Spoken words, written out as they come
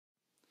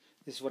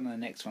This is one of the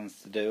next ones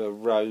to do, a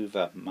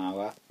Rover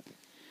mower.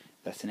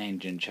 That's an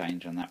engine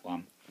change on that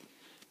one.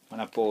 When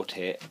I bought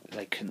it,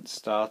 they couldn't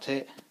start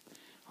it.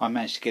 I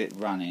managed to get it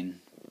running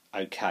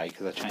okay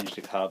because I changed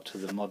the carb to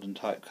the modern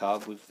type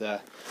carb with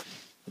the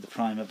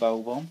primer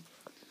bulb on.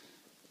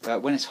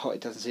 But when it's hot,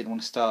 it doesn't seem to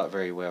want to start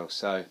very well.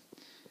 So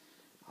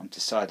I'm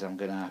decided I'm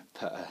going to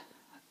put a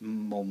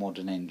more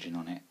modern engine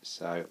on it.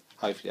 So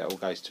hopefully that all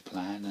goes to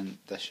plan, and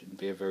that shouldn't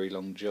be a very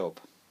long job.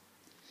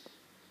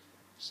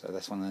 So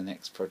that's one of the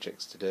next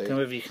projects to do. I don't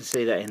know if you can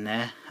see that in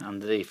there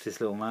underneath this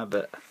little mud,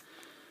 but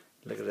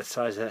look at the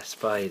size of that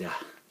spider.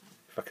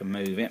 If I can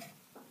move it.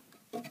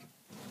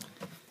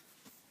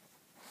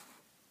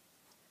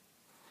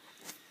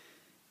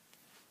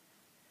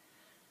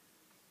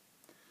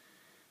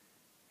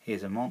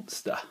 Here's a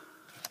monster.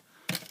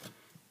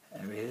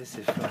 There he is.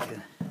 If I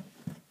can,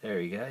 there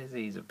he goes.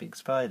 He's a big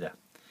spider.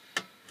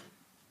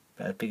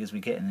 About as big as we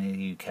get in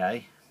the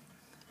UK.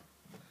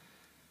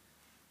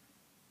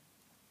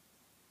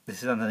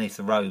 This is underneath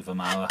the Rover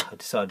mower. I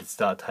decided to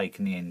start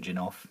taking the engine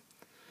off.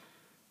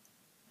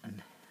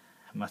 And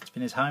it must have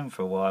been his home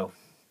for a while.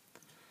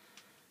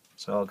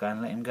 So I'll go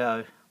and let him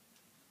go.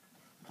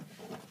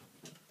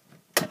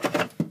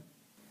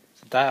 It's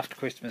the day after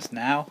Christmas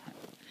now.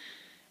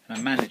 And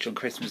I managed on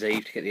Christmas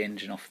Eve to get the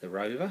engine off the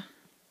Rover.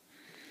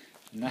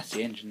 And that's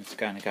the engine that's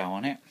going to go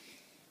on it.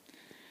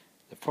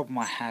 The problem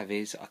I have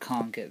is I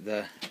can't get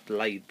the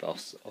blade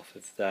boss off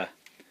of the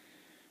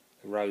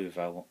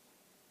Rover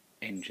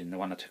engine, the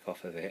one I took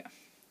off of it.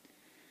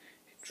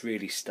 It's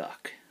really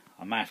stuck.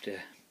 I might have to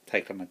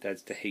take it on my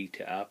dad's to heat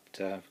it up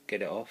to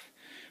get it off.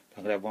 But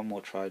I'm going to have one more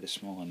try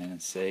this morning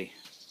and see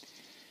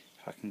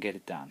if I can get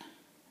it done.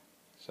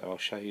 So I'll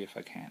show you if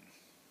I can.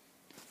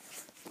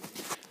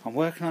 I'm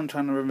working on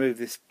trying to remove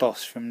this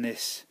boss from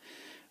this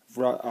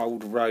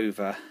old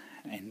Rover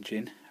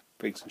engine,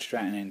 Briggs &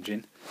 Stratton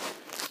engine,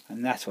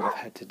 and that's what I've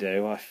had to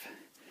do. I've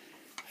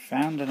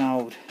found an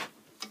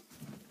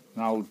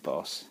old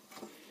boss.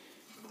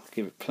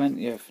 Give it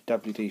plenty of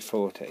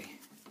WD-40.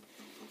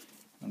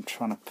 I'm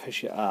trying to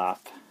push it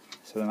up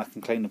so then I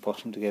can clean the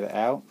bottom to get it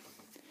out.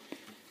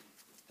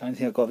 The only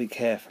thing I've got to be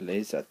careful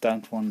is I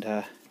don't want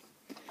to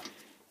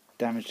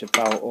damage the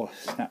bolt or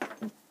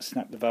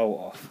snap the bolt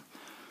off.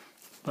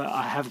 But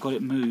I have got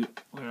it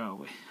where are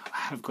we? I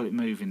have got it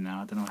moving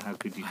now. I don't know how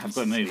good you can see. I have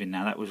got it moving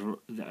now. That was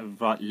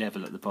right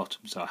level at the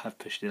bottom, so I have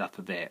pushed it up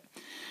a bit.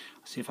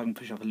 I'll see if I can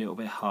push up a little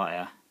bit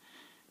higher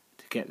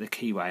to get the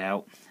keyway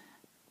out,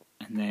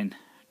 and then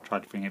try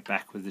to bring it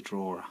back with the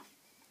drawer.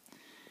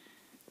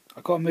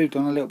 I got moved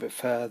on a little bit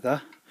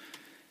further,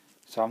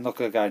 so I'm not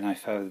going to go no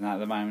further than that at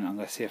the moment. I'm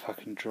going to see if I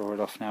can draw it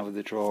off now with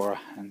the drawer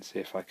and see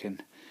if I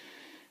can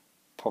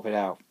pop it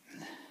out.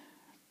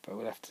 But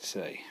we'll have to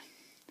see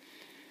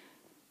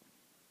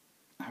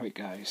how it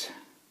goes.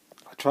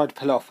 I tried to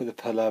pull it off with a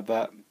puller,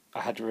 but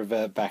I had to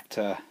revert back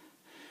to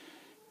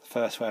the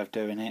first way of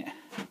doing it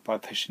by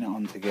pushing it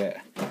on to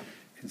get. You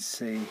can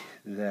see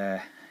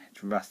there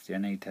it's rusty. I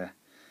need to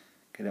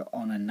get it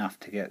on enough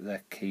to get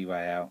the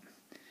keyway out.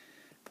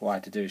 But what I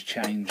had to do is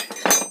change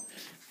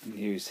and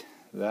use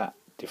that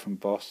different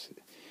boss.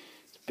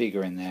 It's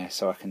bigger in there,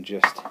 so I can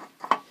just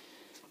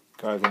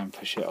go over there and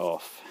push it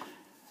off.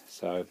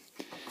 So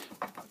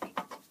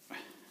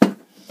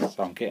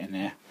I'm getting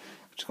there.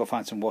 I've just got to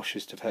find some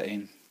washers to put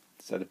in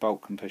so the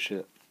bolt can push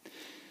it.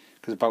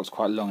 Because the bolt's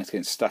quite long, it's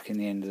getting stuck in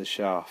the end of the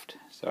shaft.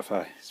 So if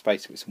I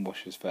space it with some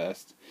washers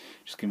first,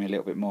 just give me a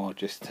little bit more.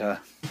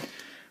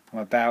 I'm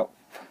about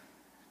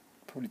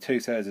probably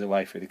 2/3 of the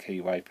way through the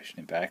keyway, pushing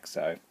it back,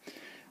 so I'm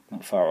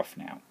not far off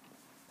now.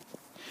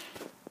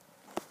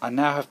 I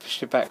now have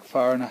pushed it back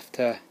far enough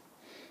to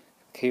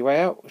the keyway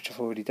out, which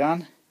I've already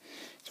done.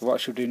 So what I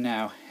shall do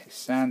now is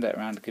sand it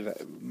around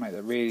to make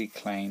it really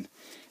clean,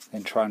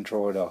 then try and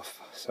draw it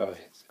off. So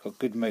it's got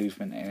good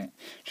movement in it.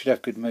 Should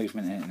have good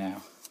movement in it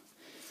now.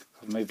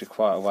 I've moved it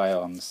quite a way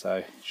on,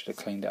 so should have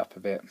cleaned it up a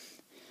bit.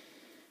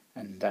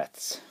 And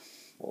that's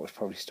what was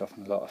probably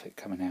stopping a lot of it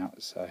coming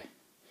out. So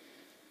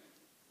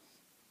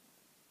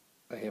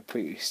they are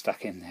pretty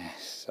stuck in there.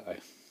 So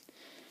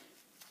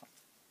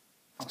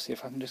I'll see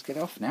if I can just get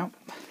it off now.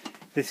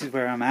 This is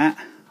where I'm at.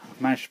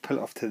 I've managed to pull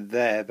it off to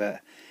there,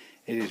 but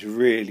it is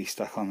really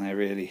stuck on there,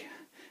 really,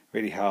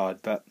 really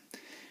hard. But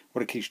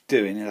what it keeps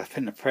doing is I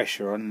put the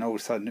pressure on, and all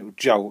of a sudden it will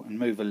jolt and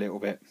move a little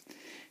bit.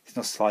 It's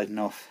not sliding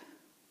off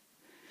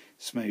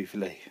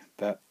smoothly,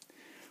 but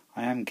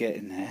I am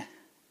getting there.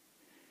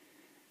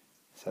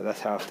 So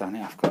that's how I've done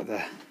it. I've got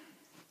the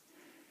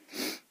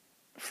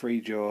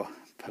 3-jaw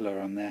puller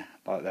on there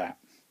like that.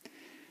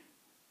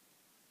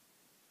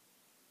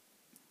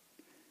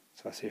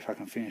 So I'll see if I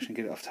can finish and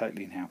get it off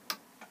totally now.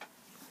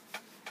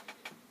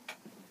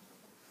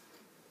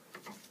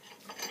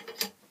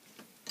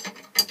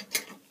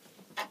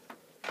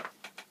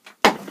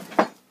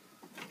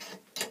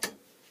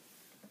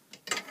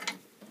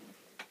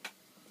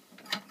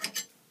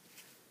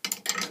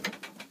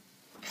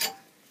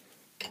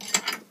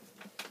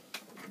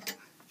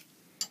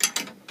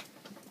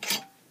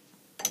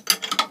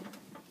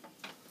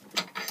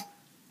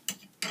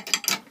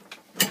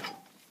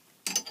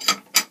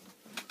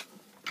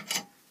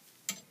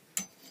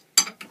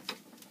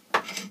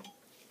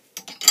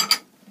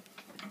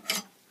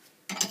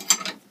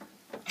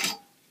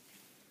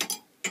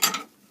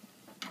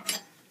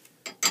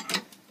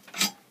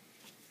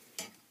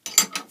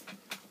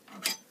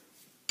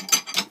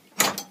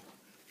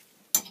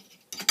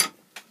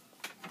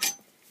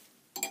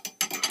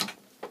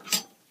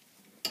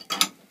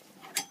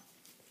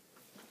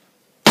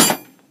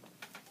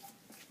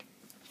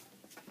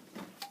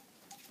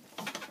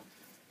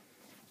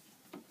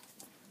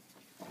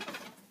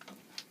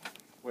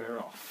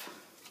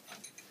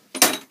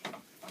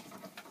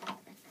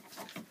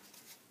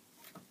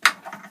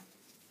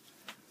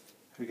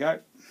 go,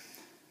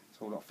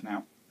 it's all off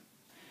now.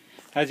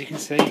 As you can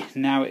see,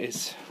 now it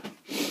is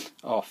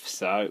off,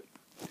 so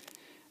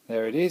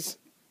there it is.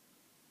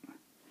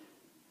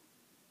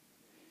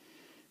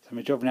 So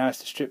my job now is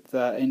to strip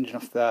the engine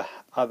off the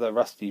other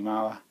rusty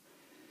mower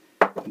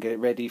and get it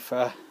ready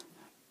for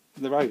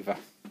the Rover.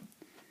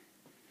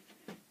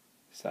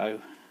 So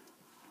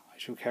I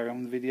shall carry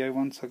on the video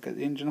once I get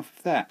the engine off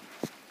of that.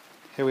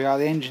 Here we are,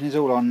 the engine is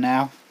all on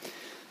now.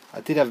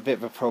 I did have a bit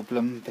of a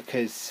problem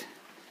because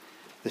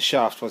the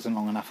shaft wasn't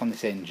long enough on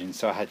this engine,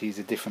 so I had to use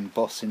a different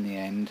boss in the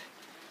end.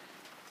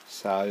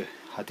 So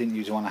I didn't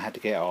use one I had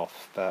to get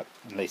off, but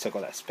at least I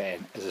got that spare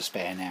as a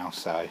spare now.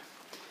 So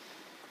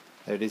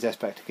there it is, that's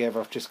back together.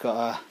 I've just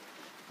got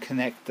to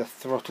connect the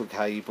throttle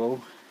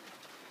cable,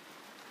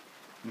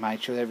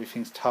 make sure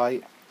everything's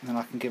tight, and then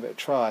I can give it a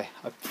try.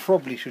 I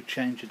probably should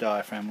change the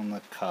diaphragm on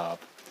the carb,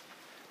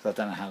 because I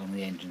don't know how long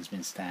the engine's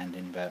been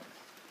standing, but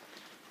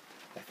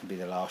that can be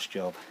the last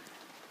job.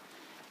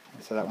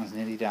 So that one's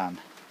nearly done.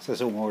 So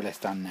it's all more or less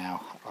done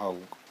now. I'll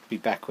be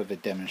back with a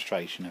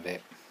demonstration of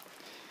it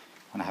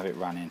when I have it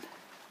running.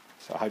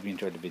 So I hope you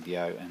enjoyed the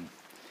video, and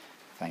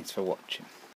thanks for watching.